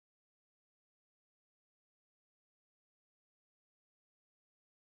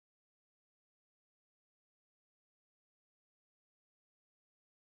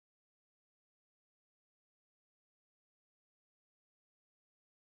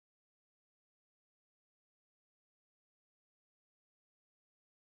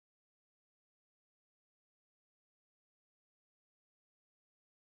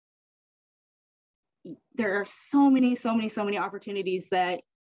there are so many opportunities that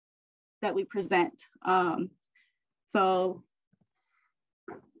we present. So,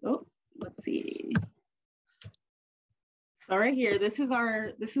 let's see. So right here, this is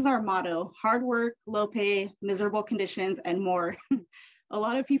our motto: hard work, low pay, miserable conditions, and more. A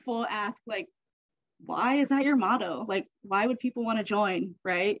lot of people ask, like, why is that your motto? Like, why would people want to join,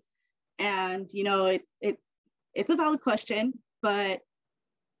 right? And it's a valid question, but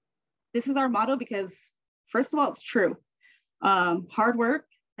this is our motto because, first of all, it's true. Hard work,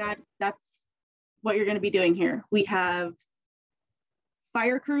 that's what you're going to be doing here. We have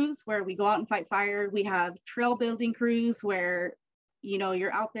fire crews where we go out and fight fire. We have trail building crews where,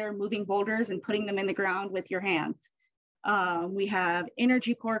 you're out there moving boulders and putting them in the ground with your hands. We have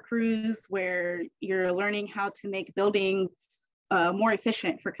energy core crews where you're learning how to make buildings more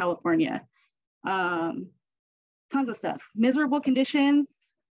efficient for California. Tons of stuff. Miserable conditions.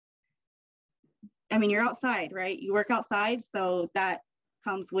 I mean, you're outside, right? You work outside, so that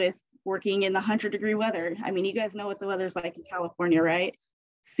comes with working in the 100-degree weather. I mean, you guys know what the weather's like in California, right?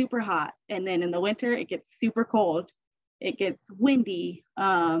 Super hot. And then in the winter, it gets super cold. It gets windy.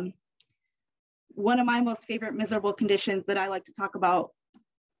 One of my most favorite miserable conditions that I like to talk about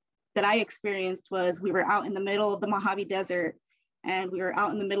that I experienced was we were out in the middle of the Mojave Desert, and we were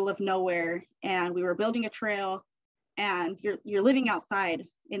out in the middle of nowhere, and we were building a trail, and you're living outside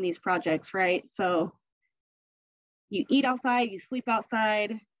in these projects, right? So you eat outside, you sleep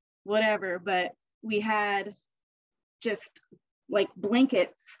outside, whatever, but we had just like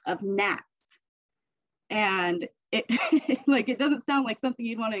blankets of gnats, and it like, it doesn't sound like something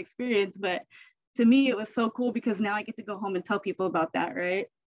you'd want to experience, but to me it was so cool because now I get to go home and tell people about that, right?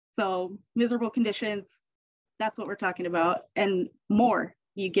 So miserable conditions, that's what we're talking about, and more.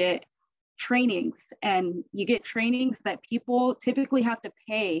 You get trainings, and you get trainings that people typically have to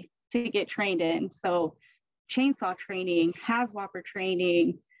pay to get trained in. So chainsaw training, HAZWOPER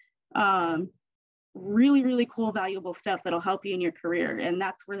training, really cool, valuable stuff that'll help you in your career. And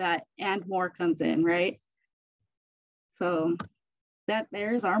that's where that "and more" comes in, right? So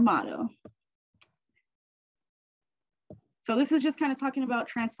there's our motto. So this is just kind of talking about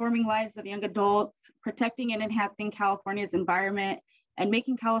transforming lives of young adults, protecting and enhancing California's environment, and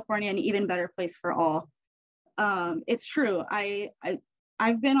making California an even better place for all. It's true.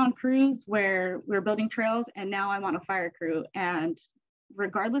 I've been on crews where we're building trails, and now I'm on a fire crew. And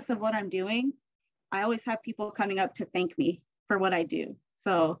regardless of what I'm doing, I always have people coming up to thank me for what I do.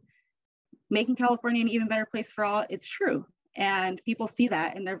 So making California an even better place for all, it's true. And people see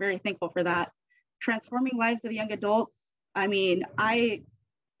that, and they're very thankful for that. Transforming lives of young adults, I mean, that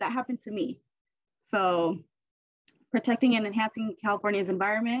happened to me. So protecting and enhancing California's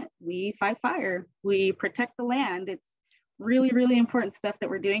environment, we fight fire, we protect the land. It's really important stuff that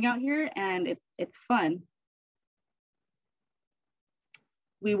we're doing out here, and it's fun.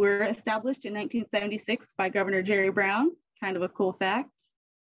 We were established in 1976 by Governor Jerry Brown, kind of a cool fact.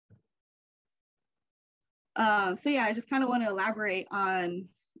 So yeah, I just kind of want to elaborate on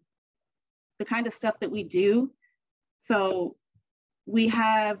the kind of stuff that we do. So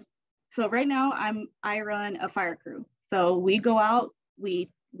right now I run a fire crew. So we go out,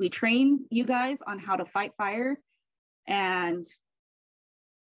 we train you guys on how to fight fire, and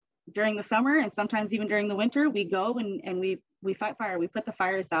during the summer and sometimes even during the winter, we go and we fight fire. We put the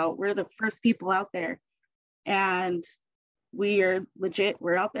fires out. We're the first people out there, and we are legit.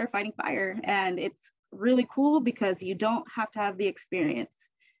 We're out there fighting fire, and it's really cool because you don't have to have the experience.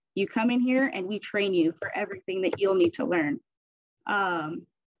 You come in here and we train you for everything that you'll need to learn.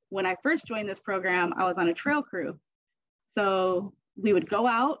 When I first joined this program, I was on a trail crew. So we would go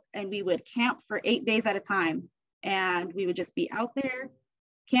out and we would camp for 8 days at a time. And we would just be out there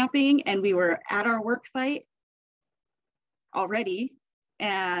camping, and we were at our work site already,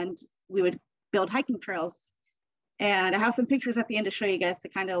 and we would build hiking trails. And I have some pictures at the end to show you guys to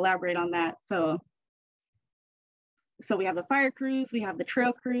kind of elaborate on that. So we have the fire crews, we have the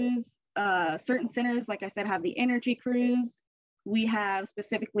trail crews, certain centers, like I said, have the energy crews. We have,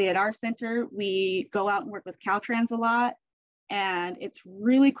 specifically at our center, we go out and work with Caltrans a lot. And it's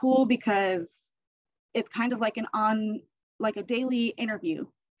really cool because it's kind of like a daily interview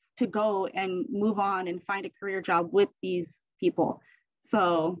to go and move on and find a career job with these people.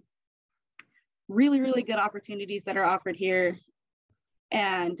 So really good opportunities that are offered here.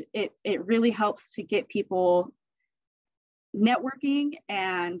 And it really helps to get people networking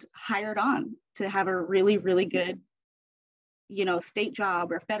and hired on to have a really good, state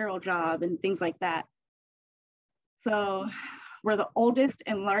job or federal job and things like that. So we're the oldest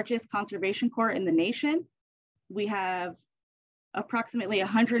and largest conservation corps in the nation. We have approximately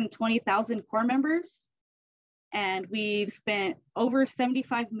 120,000 core members. And we've spent over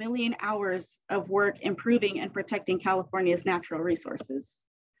 75 million hours of work improving and protecting California's natural resources.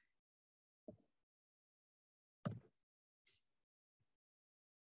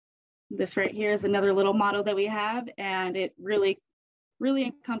 This right here is another little model that we have, and it really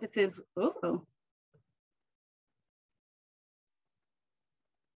encompasses,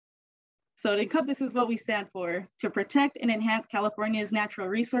 So it encompasses what we stand for: to protect and enhance California's natural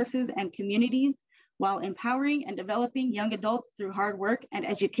resources and communities while empowering and developing young adults through hard work and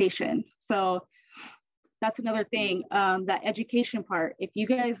education. So that's another thing, that education part. If you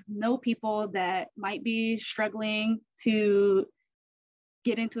guys know people that might be struggling to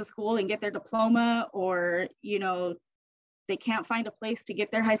get into a school and get their diploma, or they can't find a place to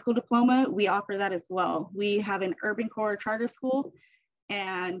get their high school diploma, we offer that as well. We have an urban core charter school,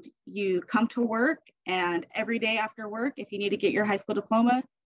 and you come to work, and every day after work, if you need to get your high school diploma,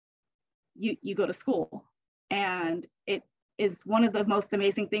 you go to school. And it is one of the most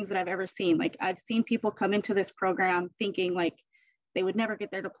amazing things that I've ever seen. Like, I've seen people come into this program thinking like they would never get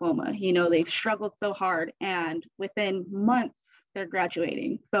their diploma. They've struggled so hard, and within months they're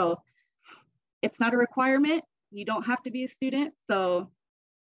graduating. So it's not a requirement. You don't have to be a student. So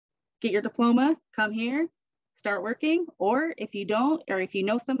get your diploma, come here, start working. Or if you don't, or if you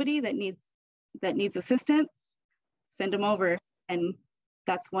know somebody that needs assistance, send them over. And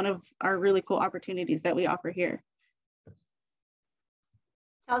that's one of our really cool opportunities that we offer here.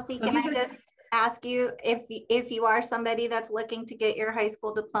 Chelsea, can I just ask you, if you are somebody that's looking to get your high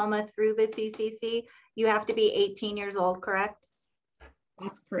school diploma through the CCC, you have to be 18 years old, correct?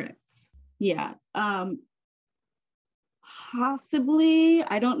 That's correct. Yeah. Possibly.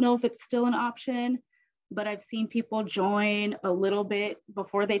 I don't know if it's still an option, but I've seen people join a little bit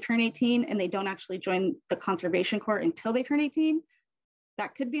before they turn 18, and they don't actually join the conservation corps until they turn 18.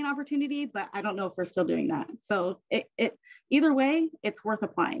 That could be an opportunity, but I don't know if we're still doing that. So either way, it's worth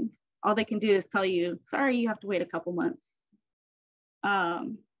applying. All they can do is tell you, sorry, you have to wait a couple months.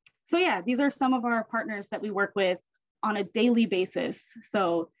 So yeah, these are some of our partners that we work with on a daily basis.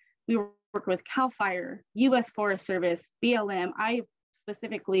 So we work with CAL FIRE, US Forest Service, BLM. I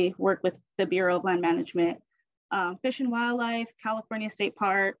specifically work with the Bureau of Land Management, Fish and Wildlife, California State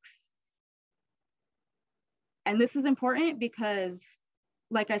Parks. And this is important because,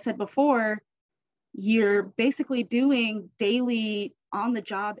 like I said before, you're basically doing daily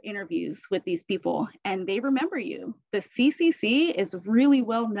on-the-job interviews with these people, and they remember you. The CCC is really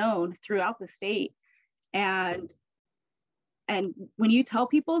well known throughout the state. And when you tell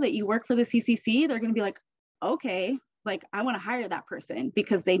people that you work for the CCC, they're going to be like, okay, like, I want to hire that person,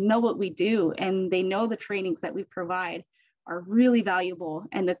 because they know what we do, and they know the trainings that we provide are really valuable,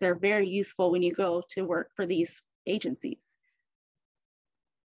 and that they're very useful when you go to work for these agencies.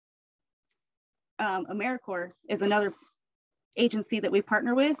 AmeriCorps is another agency that we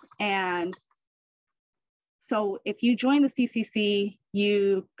partner with. And so if you join the CCC,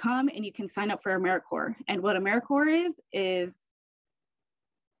 you come and you can sign up for AmeriCorps. And what AmeriCorps is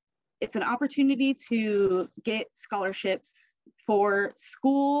it's an opportunity to get scholarships for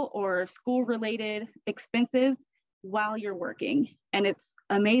school or school-related expenses while you're working. And it's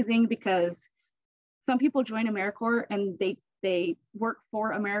amazing because some people join AmeriCorps and they work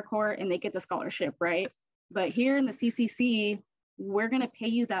for AmeriCorps and they get the scholarship, right? But here in the CCC, we're going to pay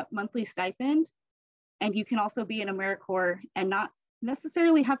you that monthly stipend, and you can also be in AmeriCorps and not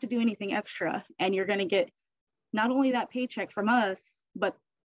necessarily have to do anything extra. And you're going to get not only that paycheck from us, but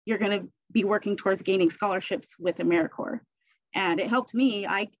you're going to be working towards gaining scholarships with AmeriCorps. And it helped me.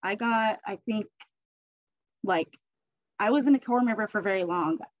 I got, I think, like, I wasn't a Corps member for very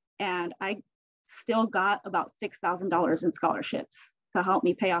long, and I still got about $6,000 in scholarships to help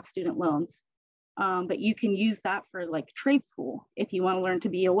me pay off student loans. But you can use that for like trade school if you want to learn to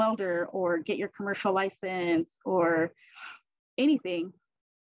be a welder or get your commercial license or anything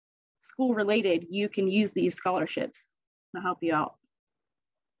school related. You can use these scholarships to help you out.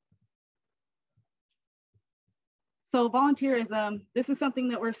 So volunteerism, this is something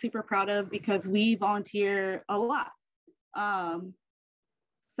that we're super proud of because we volunteer a lot.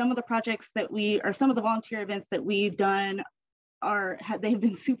 Some of the projects that some of the volunteer events that we've done they've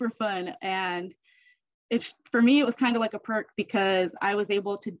been super fun. And for me, it was kind of like a perk because I was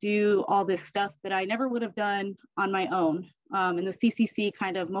able to do all this stuff that I never would have done on my own. And the CCC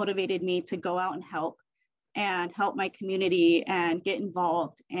kind of motivated me to go out and help my community and get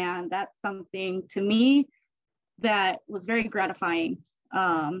involved. And that's something to me that was very gratifying.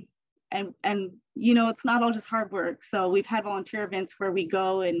 And you know, it's not all just hard work. So we've had volunteer events where we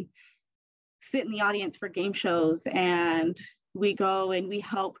go and sit in the audience for game shows and we go and we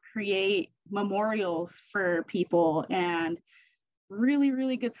help create memorials for people and really,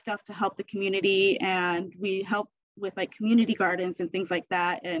 really good stuff to help the community. And we help with like community gardens and things like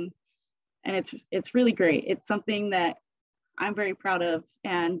that. And it's really great. It's something that I'm very proud of,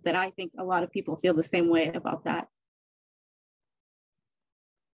 and that I think a lot of people feel the same way about that.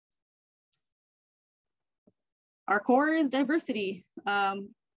 Our core is diversity.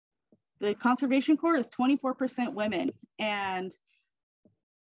 The conservation core is 24% women. And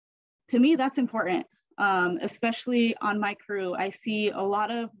to me, that's important, especially on my crew. I see a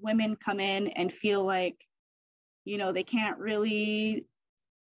lot of women come in and feel like, you know, they can't really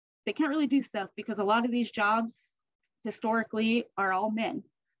do stuff because a lot of these jobs historically are all men.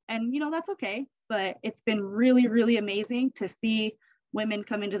 And, you know, that's okay. But it's been really, really amazing to see women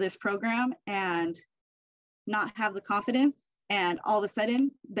come into this program and not have the confidence, and all of a sudden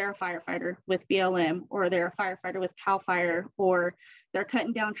they're a firefighter with BLM, or they're a firefighter with CAL FIRE, or they're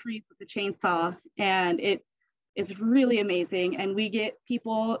cutting down trees with a chainsaw. And it is really amazing. And we get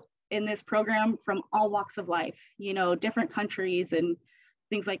people in this program from all walks of life, you know, different countries and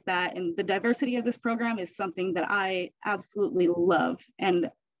things like that. And the diversity of this program is something that I absolutely love. And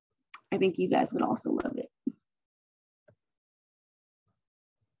I think you guys would also love it.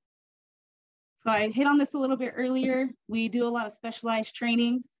 So I hit on this a little bit earlier. We do a lot of specialized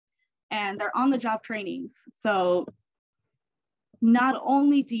trainings, and they're on-the-job trainings. So not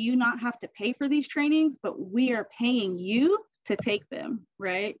only do you not have to pay for these trainings, but we are paying you to take them,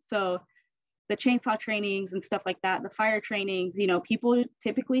 right? So the chainsaw trainings and stuff like that, the fire trainings, you know, people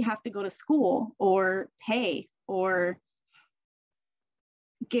typically have to go to school or pay or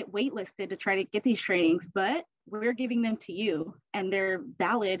get waitlisted to try to get these trainings, but we're giving them to you, and they're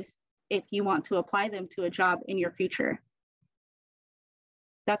valid if you want to apply them to a job in your future.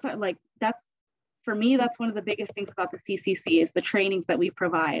 That's for me, that's one of the biggest things about the CCC is the trainings that we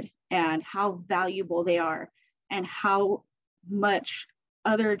provide and how valuable they are, and how much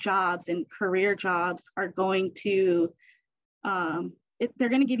other jobs and career jobs are going to, they're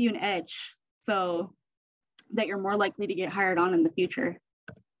going to give you an edge so that you're more likely to get hired on in the future.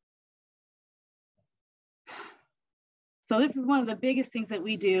 So this is one of the biggest things that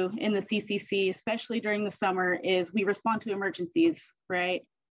we do in the CCC, especially during the summer, is we respond to emergencies, right?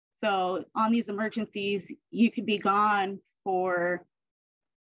 So on these emergencies, you could be gone for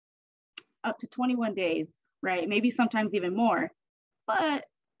up to 21 days, right? Maybe sometimes even more. But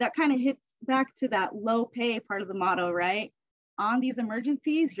that kind of hits back to that low pay part of the motto, right? On these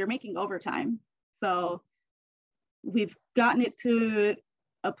emergencies, you're making overtime. So we've gotten it to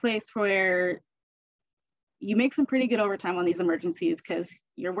a place where you make some pretty good overtime on these emergencies, because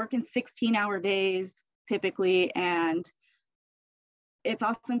you're working 16-hour days typically, and it's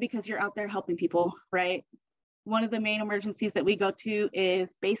awesome because you're out there helping people, right? One of the main emergencies that we go to is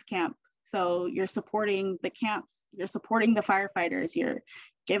base camp. So you're supporting the camps, you're supporting the firefighters, you're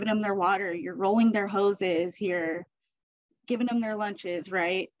giving them their water, you're rolling their hoses, you're giving them their lunches,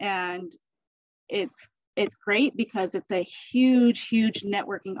 right? And it's great because it's a huge, huge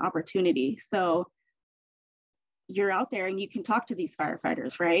networking opportunity. So you're out there and you can talk to these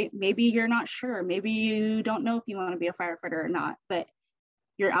firefighters, right? Maybe you're not sure, maybe you don't know if you want to be a firefighter or not, but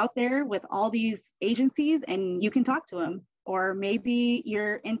you're out there with all these agencies and you can talk to them. Or maybe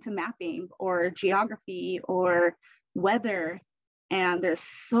you're into mapping or geography or weather, and there's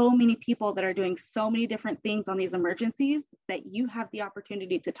so many people that are doing so many different things on these emergencies that you have the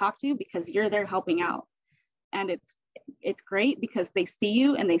opportunity to talk to because you're there helping out. And it's great because they see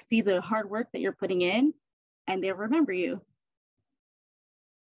you and they see the hard work that you're putting in, and they remember you.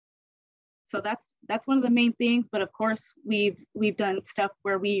 So that's one of the main things. But of course, we've done stuff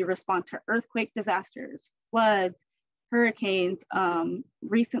where we respond to earthquake disasters, floods, hurricanes.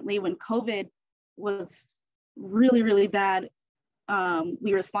 Recently, when COVID was really, really bad,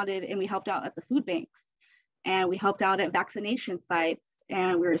 we responded and we helped out at the food banks, and we helped out at vaccination sites,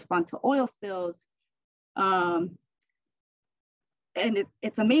 and we respond to oil spills. And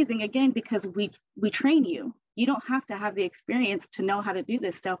it's amazing, again, because we train you. You don't have to have the experience to know how to do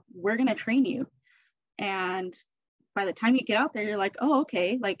this stuff. We're going to train you. And by the time you get out there, you're like, oh,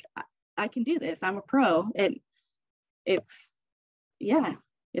 okay, like I can do this. I'm a pro. And it's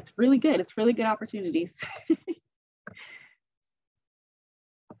really good. It's really good opportunities.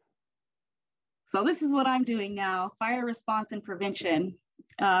 So this is what I'm doing now, fire response and prevention.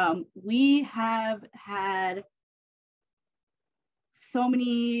 We have had so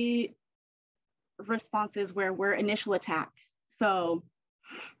many responses where we're initial attack. So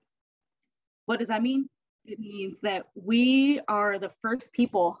what does that mean? It means that we are the first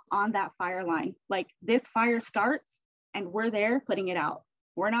people on that fire line. Like this fire starts, and we're there putting it out.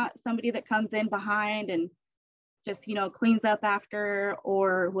 We're not somebody that comes in behind and just, you know, cleans up after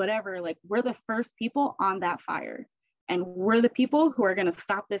or whatever. Like, we're the first people on that fire, and we're the people who are going to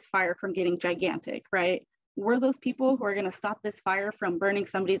stop this fire from getting gigantic, right? We're those people who are going to stop this fire from burning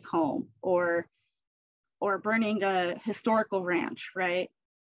somebody's home or burning a historical ranch, right?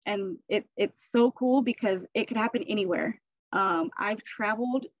 And it's so cool because it could happen anywhere. I've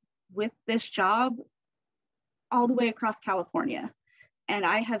traveled with this job all the way across California, and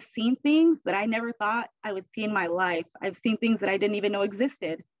I have seen things that I never thought I would see in my life. I've seen things that I didn't even know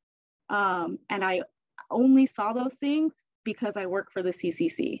existed. And I only saw those things because I work for the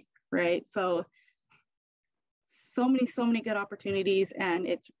CCC, right? So many good opportunities, and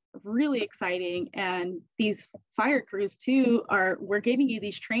it's really exciting. And these fire crews too we're giving you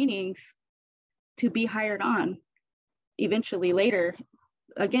these trainings to be hired on eventually later,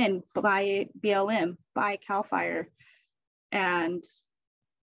 again, by BLM, by CAL FIRE. And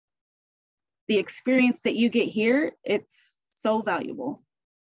the experience that you get here, it's so valuable.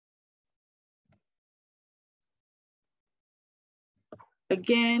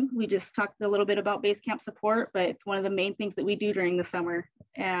 Again, we just talked a little bit about base camp support, but it's one of the main things that we do during the summer.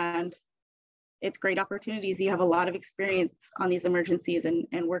 And it's great opportunities. You have a lot of experience on these emergencies and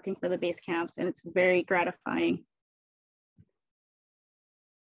working for the base camps, and it's very gratifying.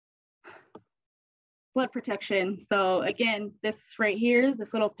 Flood protection. So again, this right here,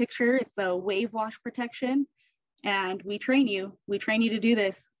 this little picture, it's a wave wash protection. And we train you to do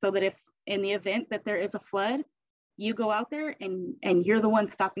this so that if in the event that there is a flood, you go out there and you're the one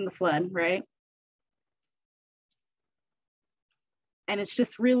stopping the flood, right? And it's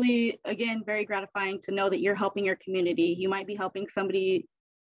just really, again, very gratifying to know that you're helping your community. You might be helping somebody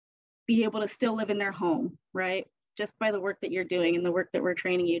be able to still live in their home, right? Just by the work that you're doing and the work that we're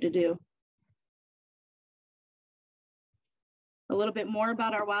training you to do. A little bit more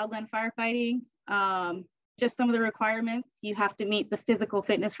about our wildland firefighting. Just some of the requirements. You have to meet the physical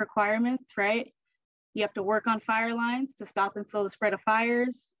fitness requirements, right? You have to work on fire lines to stop and slow the spread of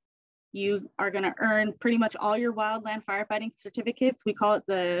fires. You are going to earn pretty much all your wildland firefighting certificates. We call it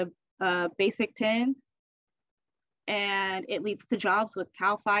the basic 10s. And it leads to jobs with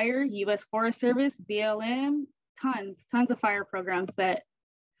CAL FIRE, US Forest Service, BLM, tons of fire programs that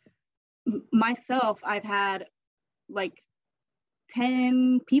myself, I've had like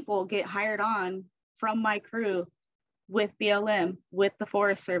 10 people get hired on from my crew with BLM, with the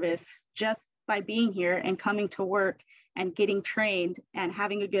Forest Service, just by being here and coming to work and getting trained and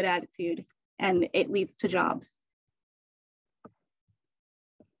having a good attitude, and it leads to jobs.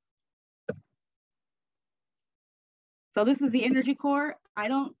 So this is the Energy Corps. I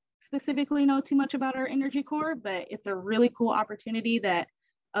don't specifically know too much about our Energy Corps, but it's a really cool opportunity that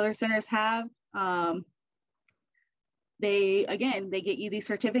other centers have. They get you these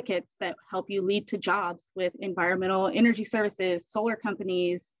certificates that help you lead to jobs with environmental energy services, solar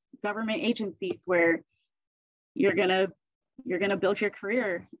companies, government agencies, where you're gonna build your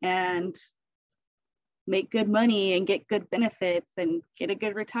career and make good money and get good benefits and get a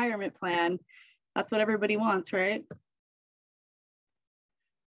good retirement plan. That's what everybody wants, right?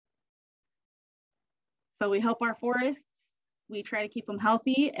 So we help our forests. We try to keep them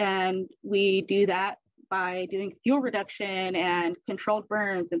healthy, and we do that by doing fuel reduction and controlled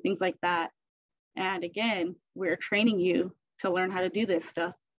burns and things like that. And again, we're training you to learn how to do this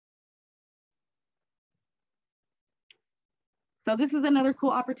stuff. So this is another cool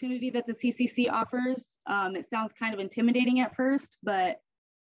opportunity that the CCC offers. It sounds kind of intimidating at first, but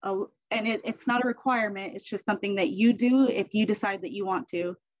it's not a requirement. It's just something that you do if you decide that you want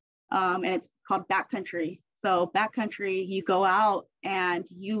to. And it's called backcountry. So backcountry, you go out and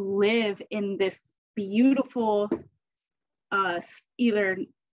you live in this beautiful either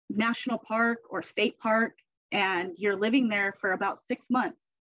national park or state park, and you're living there for about 6 months.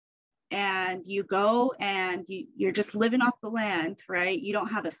 And you go and you're just living off the land, right? You don't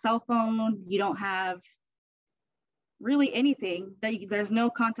have a cell phone, you don't have really anything. There's no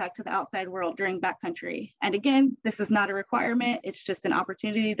contact to the outside world during backcountry. And again, this is not a requirement. It's just an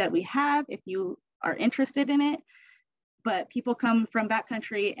opportunity that we have if you are interested in it. But people come from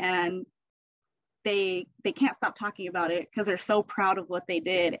backcountry and they can't stop talking about it because they're so proud of what they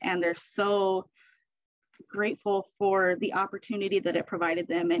did, and they're so grateful for the opportunity that it provided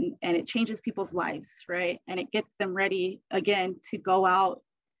them, and it changes people's lives, right? And it gets them ready again to go out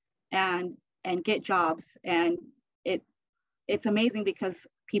and get jobs. And it's amazing because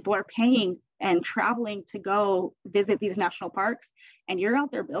people are paying and traveling to go visit these national parks, and you're out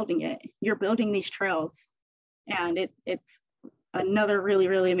there building it. You're building these trails, and it's another really,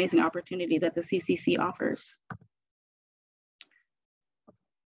 really amazing opportunity that the CCC offers.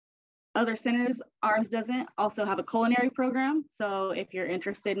 Other centers, ours doesn't, also have a culinary program. So if you're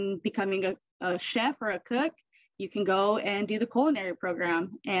interested in becoming a chef or a cook, you can go and do the culinary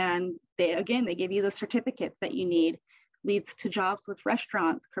program. And they give you the certificates that you need. Leads to jobs with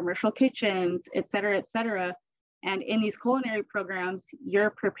restaurants, commercial kitchens, et cetera, et cetera. And in these culinary programs, you're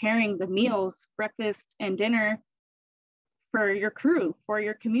preparing the meals, breakfast and dinner for your crew, for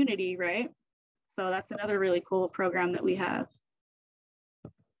your community, right? So that's another really cool program that we have.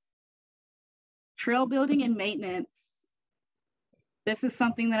 Trail building and maintenance. This is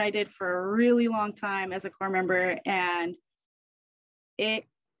something that I did for a really long time as a Corps member, and it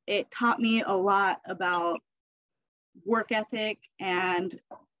taught me a lot about work ethic, and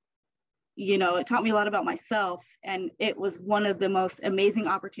it taught me a lot about myself, and it was one of the most amazing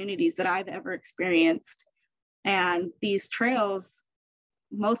opportunities that I've ever experienced. And these trails,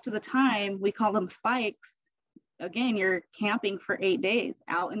 most of the time, we call them spikes. Again, you're camping for 8 days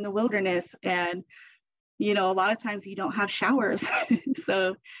out in the wilderness, and a lot of times you don't have showers.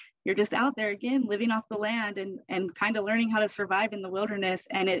 So you're just out there again, living off the land and kind of learning how to survive in the wilderness.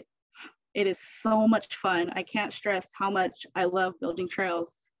 And it is so much fun. I can't stress how much I love building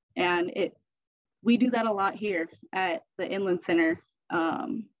trails. And we do that a lot here at the Inland Center.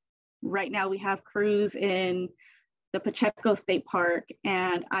 Right now we have crews in the Pacheco State Park,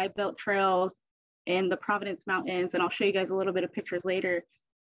 and I built trails in the Providence Mountains, and I'll show you guys a little bit of pictures later.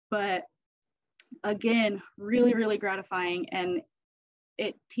 But again, really, really gratifying, and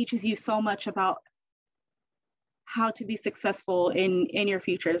it teaches you so much about how to be successful in your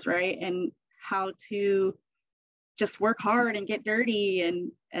futures, right? And how to just work hard and get dirty,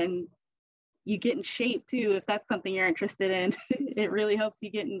 and you get in shape too, if that's something you're interested in. It really helps you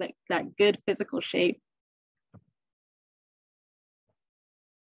get in that good physical shape.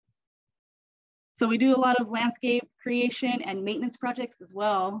 So we do a lot of landscape creation and maintenance projects as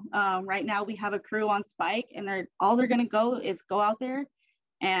well. Right now we have a crew on Spike, and all they're gonna go out there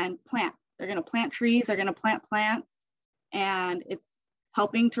and plant. They're gonna plant trees, they're gonna plant plants, and it's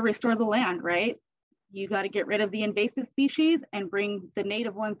helping to restore the land, right? You gotta get rid of the invasive species and bring the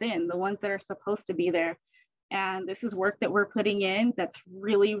native ones in, the ones that are supposed to be there. And this is work that we're putting in that's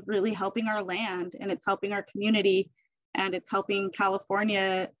really, really helping our land, and it's helping our community, and it's helping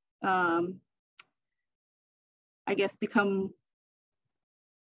California, I guess, become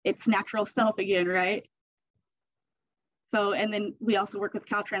its natural self again, right? So, and then we also work with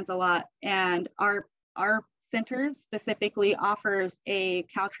Caltrans a lot, and our center specifically offers a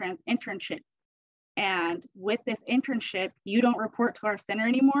Caltrans internship. And with this internship, you don't report to our center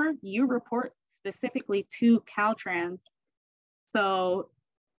anymore, you report specifically to Caltrans. So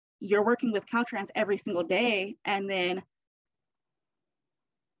you're working with Caltrans every single day, and then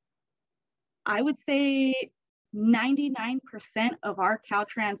I would say 99% of our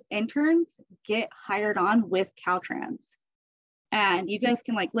Caltrans interns get hired on with Caltrans. And you guys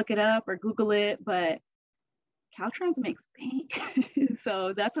can look it up or Google it, but Caltrans makes bank.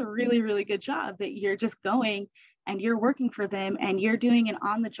 So that's a really, really good job that you're just going and you're working for them and you're doing an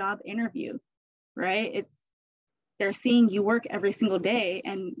on-the-job interview, right? They're seeing you work every single day.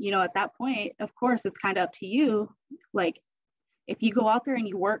 And, at that point, of course, it's kind of up to you. If you go out there and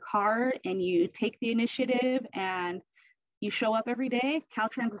you work hard and you take the initiative and you show up every day,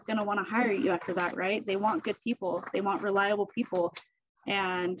 Caltrans is going to want to hire you after that, right? They want good people. They want reliable people.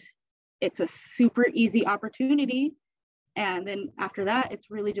 And it's a super easy opportunity. And then after that, it's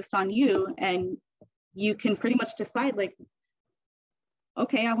really just on you. And you can pretty much decide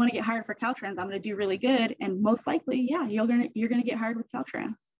okay, I want to get hired for Caltrans. I'm going to do really good. And most likely, yeah, you're going to get hired with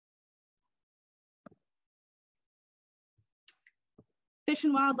Caltrans. Fish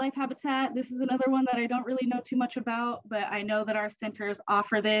and wildlife habitat. This is another one that I don't really know too much about, but I know that our centers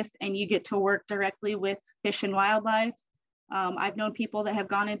offer this and you get to work directly with fish and wildlife. I've known people that have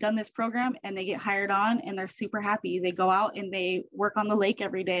gone and done this program and they get hired on and they're super happy. They go out and they work on the lake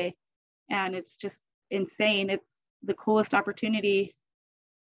every day, and it's just insane. It's the coolest opportunity.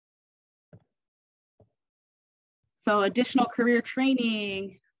 So additional career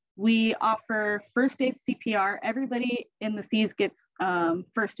training. We offer first aid CPR. Everybody in the Seas gets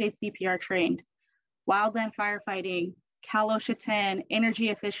first aid CPR trained. Wildland firefighting, Cal OSHA 10, energy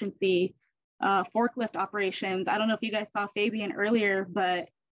efficiency, forklift operations. I don't know if you guys saw Fabian earlier, but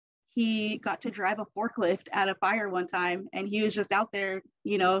he got to drive a forklift at a fire one time, and he was just out there,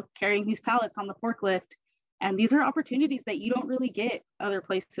 carrying these pallets on the forklift. And these are opportunities that you don't really get other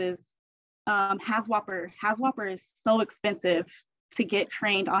places. HAZWOPER is so expensive to get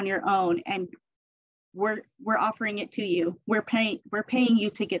trained on your own, and we're offering it to you. We're paying you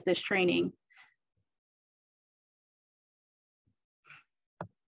to get this training.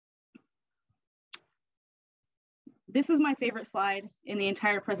 this is my favorite slide in the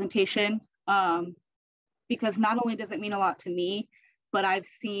entire presentation, because not only does it mean a lot to me, but I've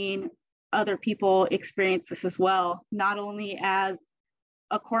seen other people experience this as well, not only as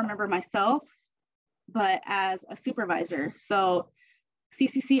a core member myself, but as a supervisor. So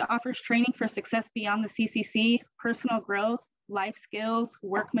CCC offers training for success beyond the CCC, personal growth, life skills,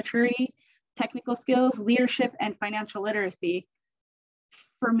 work maturity, technical skills, leadership, and financial literacy.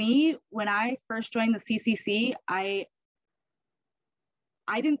 For me, when I first joined the CCC, I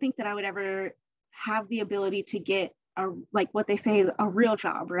didn't think that I would ever have the ability to get like what they say, a real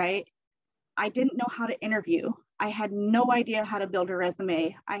job, right? I didn't know how to interview. I had no idea how to build a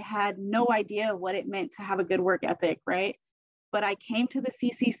resume. I had no idea what it meant to have a good work ethic, right? But I came to the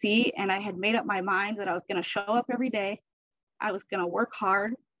CCC and I had made up my mind that I was going to show up every day. I was going to work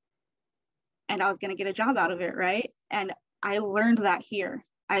hard and I was going to get a job out of it, right? And I learned that here.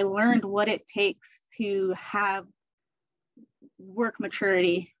 I learned what it takes to have work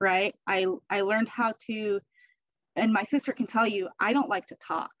maturity, right? I learned how to, and my sister can tell you, I don't like to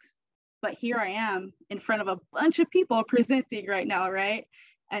talk, but here I am in front of a bunch of people presenting right now, right?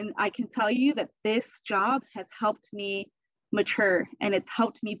 And I can tell you that this job has helped me mature, and it's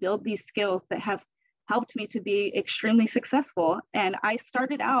helped me build these skills that have helped me to be extremely successful. And I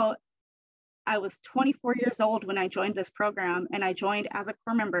started out, I was 24 years old when I joined this program, and I joined as a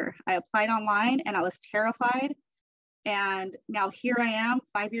core member. I applied online and I was terrified. And now here I am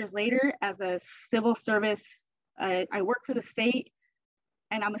 5 years later as a civil service. I work for the state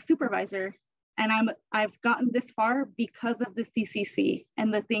and I'm a supervisor, and I've gotten this far because of the CCC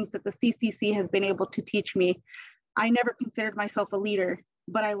and the things that the CCC has been able to teach me. I never considered myself a leader,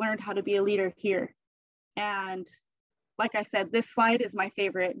 but I learned how to be a leader here. And like I said, this slide is my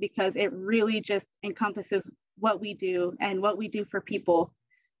favorite because it really just encompasses what we do and what we do for people.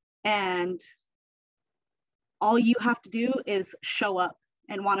 And all you have to do is show up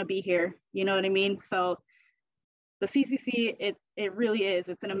and want to be here. You know what I mean? So the CCC, it really is.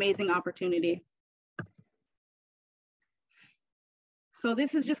 It's an amazing opportunity. So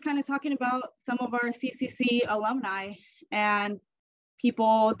this is just kind of talking about some of our CCC alumni and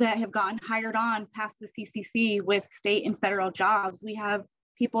people that have gotten hired on past the CCC with state and federal jobs. We have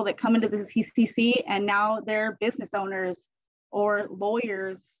people that come into the CCC and now they're business owners or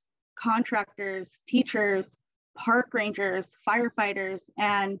lawyers, contractors, teachers, park rangers, firefighters.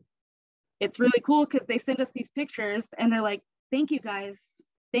 And it's really cool because they send us these pictures and they're like, thank you guys.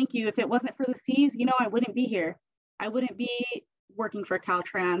 Thank you. If it wasn't for the C's, you know, I wouldn't be here. I wouldn't be working for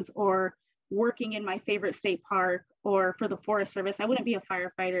Caltrans or working in my favorite state park or for the Forest Service. I wouldn't be a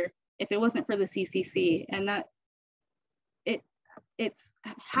firefighter if it wasn't for the CCC. And that it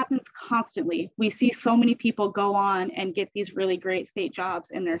happens constantly. We see so many people go on and get these really great state jobs,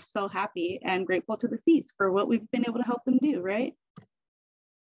 and they're so happy and grateful to the C's for what we've been able to help them do, right?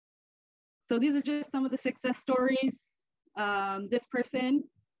 So these are just some of the success stories. This person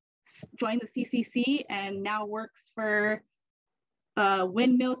joined the CCC and now works for a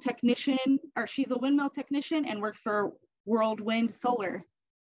windmill technician, or she's a windmill technician and works for World Wind Solar.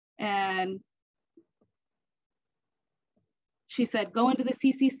 And she said, go into the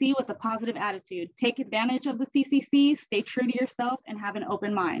CCC with a positive attitude, take advantage of the CCC, stay true to yourself, and have an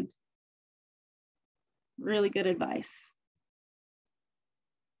open mind. Really good advice.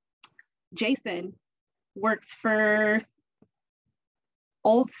 Jason works for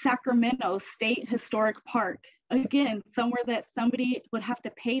Old Sacramento State Historic Park. Again, somewhere that somebody would have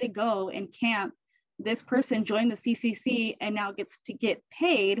to pay to go and camp. This person joined the CCC and now gets to get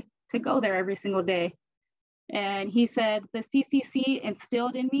paid to go there every single day. And he said, the CCC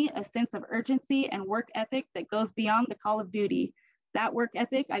instilled in me a sense of urgency and work ethic that goes beyond the call of duty. That work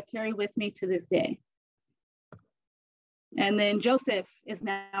ethic I carry with me to this day. And then Joseph is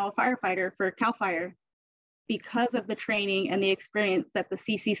now a firefighter for CAL FIRE because of the training and the experience that the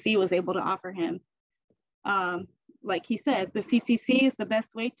CCC was able to offer him. Like he said, the CCC is the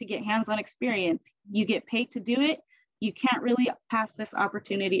best way to get hands-on experience. You get paid to do it. You can't really pass this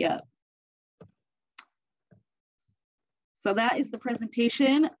opportunity up. So that is the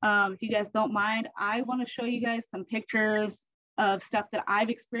presentation. If you guys don't mind, I want to show you guys some pictures of stuff that I've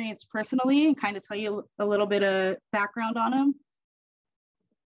experienced personally and kind of tell you a little bit of background on them.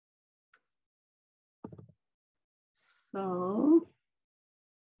 So,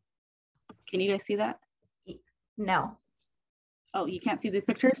 can you guys see that? No. Oh, you can't see the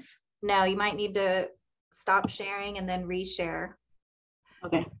pictures? No, you might need to stop sharing and then reshare.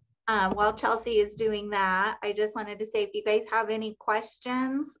 Okay. While Chelsea is doing that, I just wanted to say, if you guys have any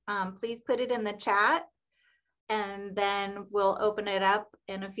questions, please put it in the chat. and then we'll open it up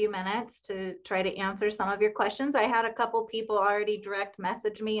in a few minutes to try to answer some of your questions. I had a couple people already direct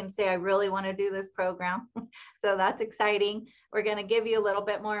message me and say, I really want to do this program. So that's exciting. We're going to give you a little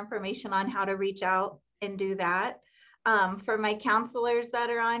bit more information on how to reach out and do that. For my counselors that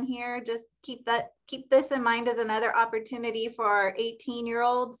are on here, just keep this in mind as another opportunity for our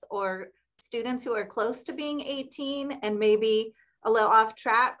 18-year-olds or students who are close to being 18 and maybe a little off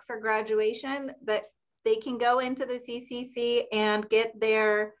track for graduation, that they can go into the CCC and get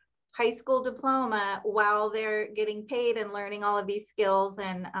their high school diploma while they're getting paid and learning all of these skills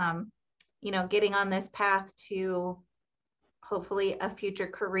and, you know, getting on this path to hopefully a future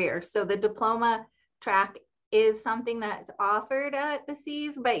career. So the diploma track is something that's offered at the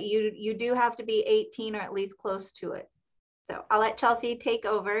C's, but you do have to be 18 or at least close to it. So I'll let Chelsea take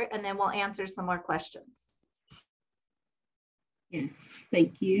over and then we'll answer some more questions. Yes,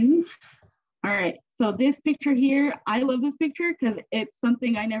 thank you. All right, so this picture here, I love this picture because it's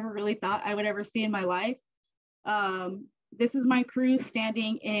something I never really thought I would ever see in my life. This is my crew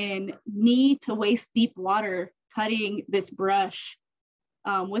standing in knee to waist deep water, cutting this brush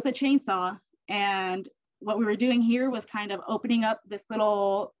with a chainsaw. And what we were doing here was kind of opening up this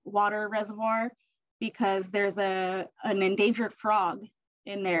little water reservoir because there's an endangered frog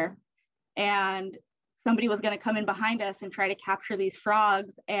in there. And somebody was going to come in behind us and try to capture these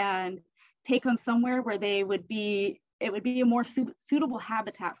frogs and take them somewhere where it would be a more suitable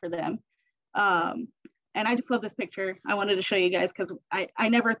habitat for them. And I just love this picture. I wanted to show you guys because I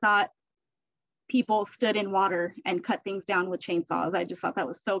never thought people stood in water and cut things down with chainsaws. I just thought that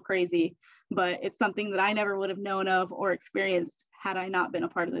was so crazy, but it's something that I never would have known of or experienced had I not been a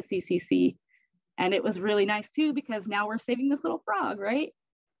part of the CCC. And it was really nice too, because now we're saving this little frog, right?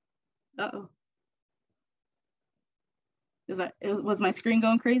 Uh-oh. Was my screen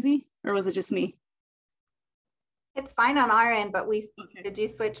going crazy or was it just me? It's fine on our end, but okay. Did you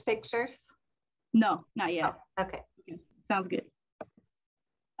switch pictures? No, not yet. Oh, okay. Sounds good.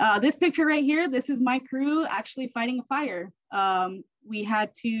 This picture right here, this is my crew actually fighting a fire. We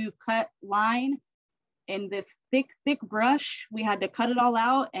had to cut line in this thick brush. We had to cut it all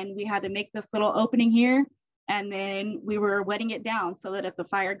out and we had to make this little opening here. And then we were wetting it down so that if the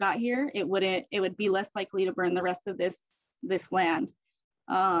fire got here, it would be less likely to burn the rest of this land.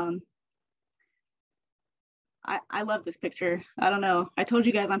 I love this picture. I don't know. I told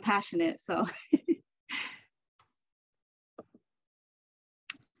you guys I'm passionate, so.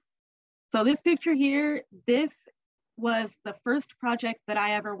 So this picture here, this was the first project that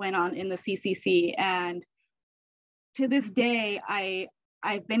I ever went on in the CCC. And to this day,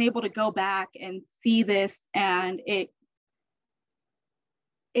 I've been able to go back and see this, and it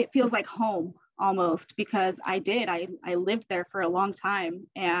feels like home almost, because I lived there for a long time,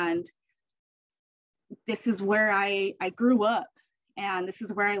 and this is where I grew up, and this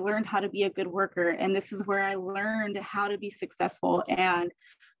is where I learned how to be a good worker, and this is where I learned how to be successful. And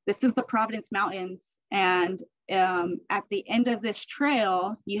this is the Providence Mountains, and at the end of this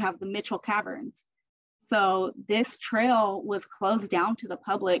trail, you have the Mitchell Caverns. So this trail was closed down to the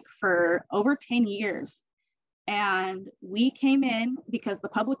public for over 10 years. And we came in because the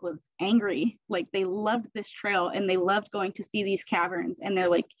public was angry. Like, they loved this trail and they loved going to see these caverns. And they're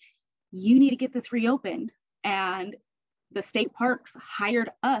like, you need to get this reopened. And the state parks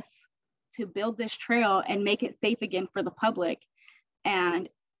hired us to build this trail and make it safe again for the public. And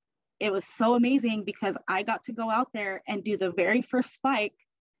it was so amazing because I got to go out there and do the very first spike.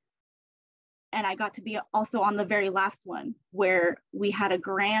 And I got to be also on the very last one where we had a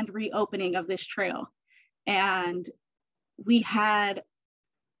grand reopening of this trail. And we had,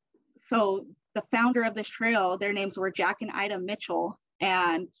 so the founder of this trail, their names were Jack and Ida Mitchell,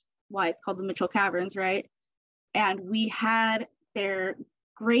 and why it's called the Mitchell Caverns, right? And we had their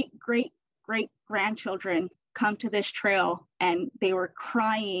great grandchildren come to this trail, and they were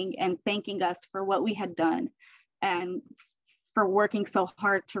crying and thanking us for what we had done and for working so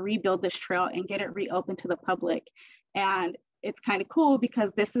hard to rebuild this trail and get it reopened to the public. And it's kind of cool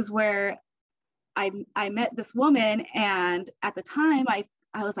because this is where I met this woman, and at the time I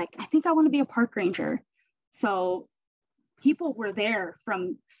was like, I think I want to be a park ranger. So people were there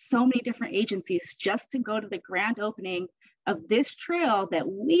from so many different agencies just to go to the grand opening of this trail that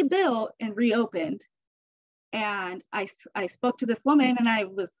we built and reopened. And I spoke to this woman, and I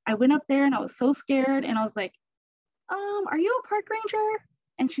went up there and I was so scared, and I was like, are you a park ranger?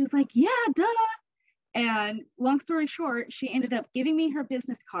 And she was like, yeah, duh. And long story short, she ended up giving me her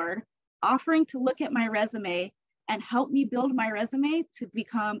business card, offering to look at my resume and help me build my resume to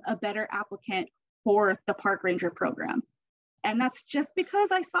become a better applicant for the park ranger program. And that's just because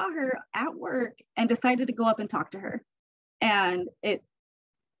I saw her at work and decided to go up and talk to her. And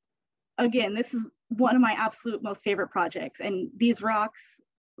again, this is one of my absolute most favorite projects. And these rocks,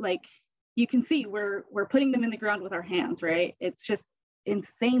 like you can see, we're putting them in the ground with our hands, right? It's just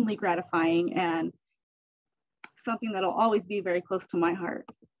insanely gratifying and something that'll always be very close to my heart.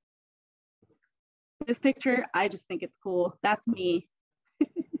 This picture, I just think it's cool. That's me.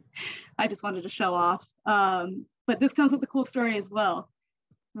 I just wanted to show off. But this comes with a cool story as well.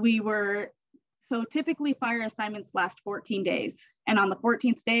 So typically fire assignments last 14 days. And on the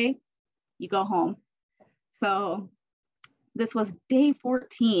 14th day, you go home. So this was day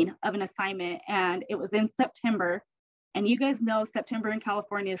 14 of an assignment, and it was in September. And you guys know September in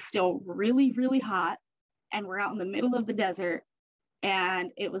California is still really, really hot. And we're out in the middle of the desert.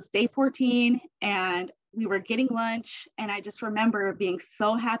 And it was day 14, and we were getting lunch. And I just remember being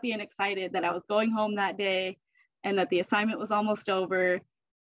so happy and excited that I was going home that day and that the assignment was almost over.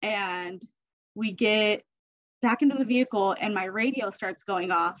 And we get back into the vehicle and my radio starts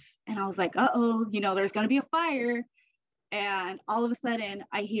going off. And I was like, uh-oh, there's going to be a fire. And all of a sudden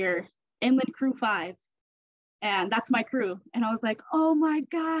I hear Inland Crew 5. And that's my crew. And I was like, oh my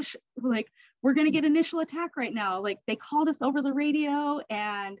gosh, like, we're going to get initial attack right now. Like, they called us over the radio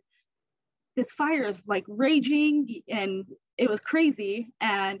and this fire is like raging, and it was crazy.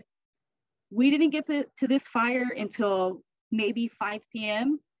 And we didn't get to this fire until maybe 5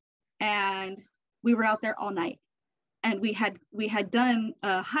 p.m. And we were out there all night. And we had done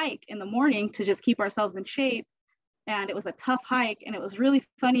a hike in the morning to just keep ourselves in shape. And it was a tough hike. And it was really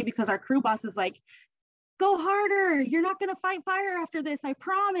funny because our crew boss is like, go harder. You're not going to fight fire after this, I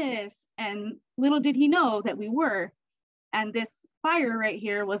promise. And little did he know that we were. And this fire right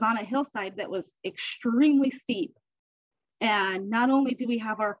here was on a hillside that was extremely steep. And not only do we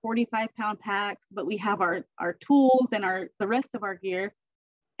have our 45-pound packs, but we have our tools and the rest of our gear.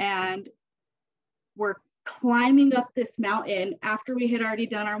 And we're climbing up this mountain after we had already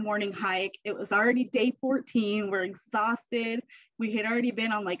done our morning hike. It was already day 14. We're exhausted. We had already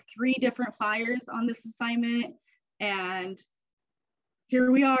been on like 3 different fires on this assignment. And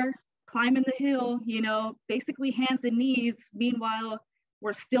here we are climbing the hill, basically hands and knees. Meanwhile,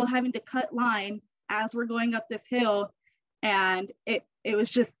 we're still having to cut line as we're going up this hill. And it was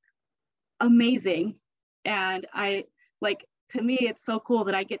just amazing. And to me, it's so cool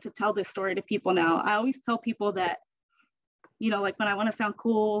that I get to tell this story to people now. I always tell people that, like when I want to sound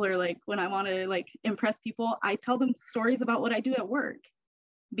cool or like when I want to like impress people, I tell them stories about what I do at work,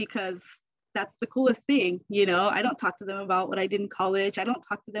 because that's the coolest thing. I don't talk to them about what I did in college. I don't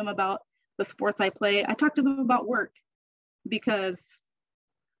talk to them about the sports I play. I talk to them about work, because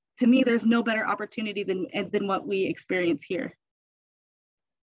to me, there's no better opportunity than what we experience here.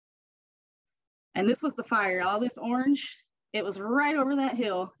 And this was the fire, all this orange. It was right over that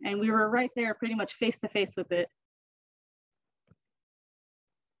hill, and we were right there pretty much face to face with it.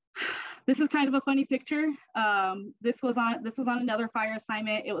 This is kind of a funny picture. This was on another fire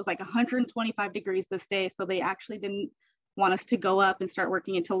assignment. It was like 125 degrees this day, so they actually didn't want us to go up and start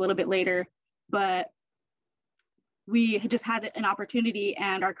working until a little bit later. But we had just had an opportunity,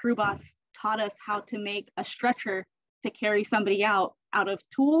 and our crew boss taught us how to make a stretcher to carry somebody out of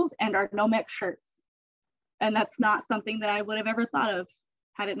tools and our Nomex shirts. And that's not something that I would have ever thought of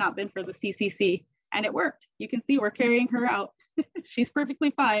had it not been for the CCC. And it worked. You can see we're carrying her out. She's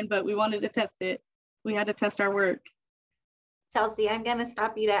perfectly fine, but we wanted to test it. We had to test our work. Chelsea, I'm going to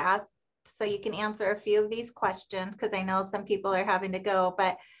stop you to ask so you can answer a few of these questions, because I know some people are having to go.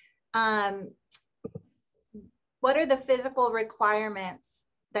 But what are the physical requirements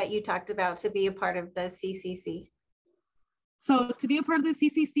that you talked about to be a part of the CCC? So to be a part of the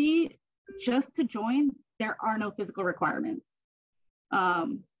CCC, just to join, there are no physical requirements.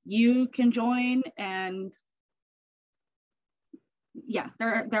 You can join, and yeah,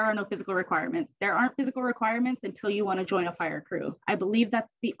 there are no physical requirements. There aren't physical requirements until you want to join a fire crew. I believe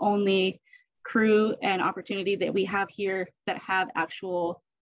that's the only crew and opportunity that we have here that have actual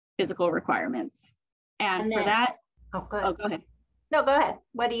physical requirements. And for that, go ahead. Go ahead. No, go ahead.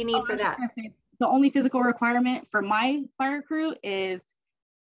 What do you need for that? The only physical requirement for my fire crew is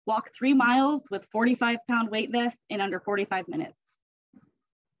walk 3 miles with 45-pound weight vest in under 45 minutes.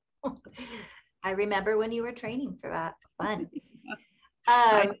 I remember when you were training for that. Fun.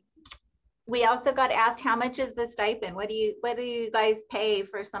 We also got asked, how much is the stipend? What do you guys pay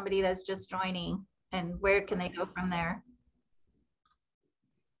for somebody that's just joining, and where can they go from there?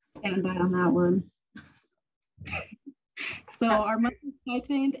 Stand by on that one. So our monthly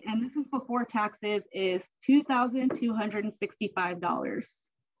stipend, and this is before taxes, is $2,265.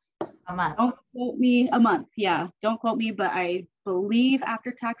 A month. Don't quote me, a month. Yeah, don't quote me, but I believe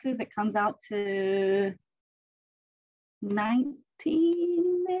after taxes, it comes out to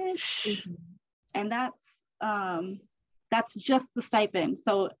 19-ish. And that's just the stipend.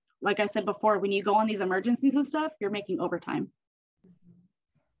 So like I said before, when you go on these emergencies and stuff, you're making overtime.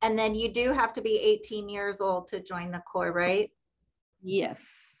 And then you do have to be 18 years old to join the Corps, right? Yes,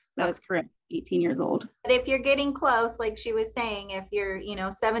 that is correct. 18 years old. But if you're getting close, like she was saying, if you're,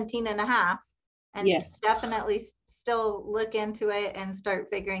 17 and a half, and yes, definitely still look into it and start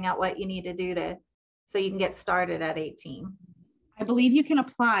figuring out what you need to do so you can get started at 18. I believe you can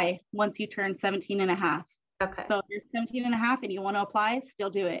apply once you turn 17 and a half. Okay. So if you're 17 and a half and you want to apply, still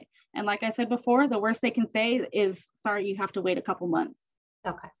do it. And like I said before, the worst they can say is, sorry, you have to wait a couple months.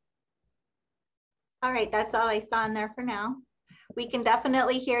 Okay. All right. That's all I saw in there for now. We can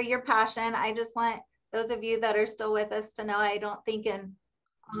definitely hear your passion. I just want those of you that are still with us to know I don't think in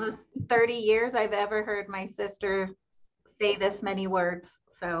almost 30 years I've ever heard my sister say this many words.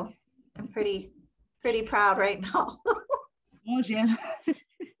 So I'm pretty proud right now. Oh, yeah.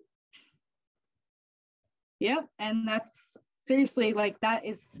 Yep. And that's seriously, like, that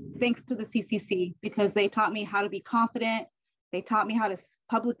is thanks to the CCC, because they taught me how to be confident. They taught me how to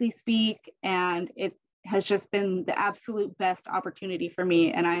publicly speak, and it has just been the absolute best opportunity for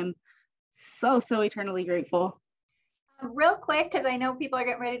me. And I'm so eternally grateful. Real quick, because I know people are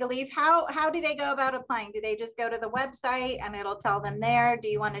getting ready to leave. How do they go about applying? Do they just go to the website and it'll tell them there? Do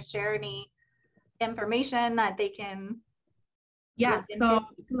you want to share any information that they can? Yeah, so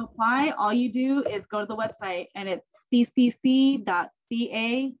to apply, all you do is go to the website, and it's ccc.ca.gov.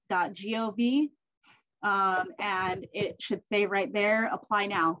 And it should say right there, apply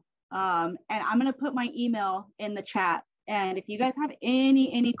now. And I'm going to put my email in the chat. And if you guys have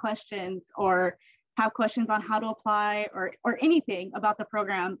any questions or have questions on how to apply or anything about the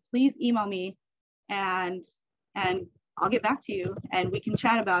program, please email me, and I'll get back to you and we can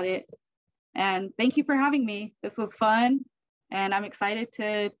chat about it. And thank you for having me. This was fun. And I'm excited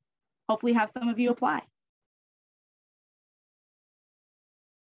to hopefully have some of you apply.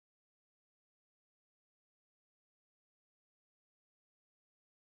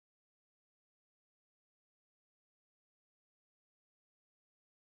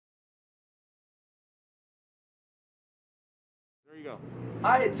 There you go.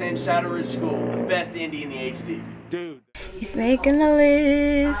 I attend Shadow Ridge School, the best indie in the HD. Dude. He's making a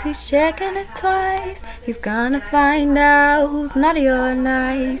list, he's checking it twice. He's gonna find out who's naughty or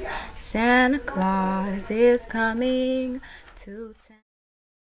nice. Santa Claus is coming to town.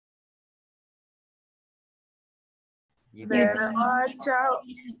 You better watch out.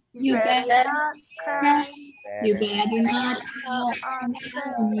 You better not cry. You better not cry.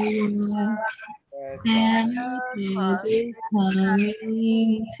 Santa Claus is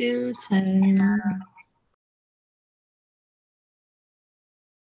coming to town.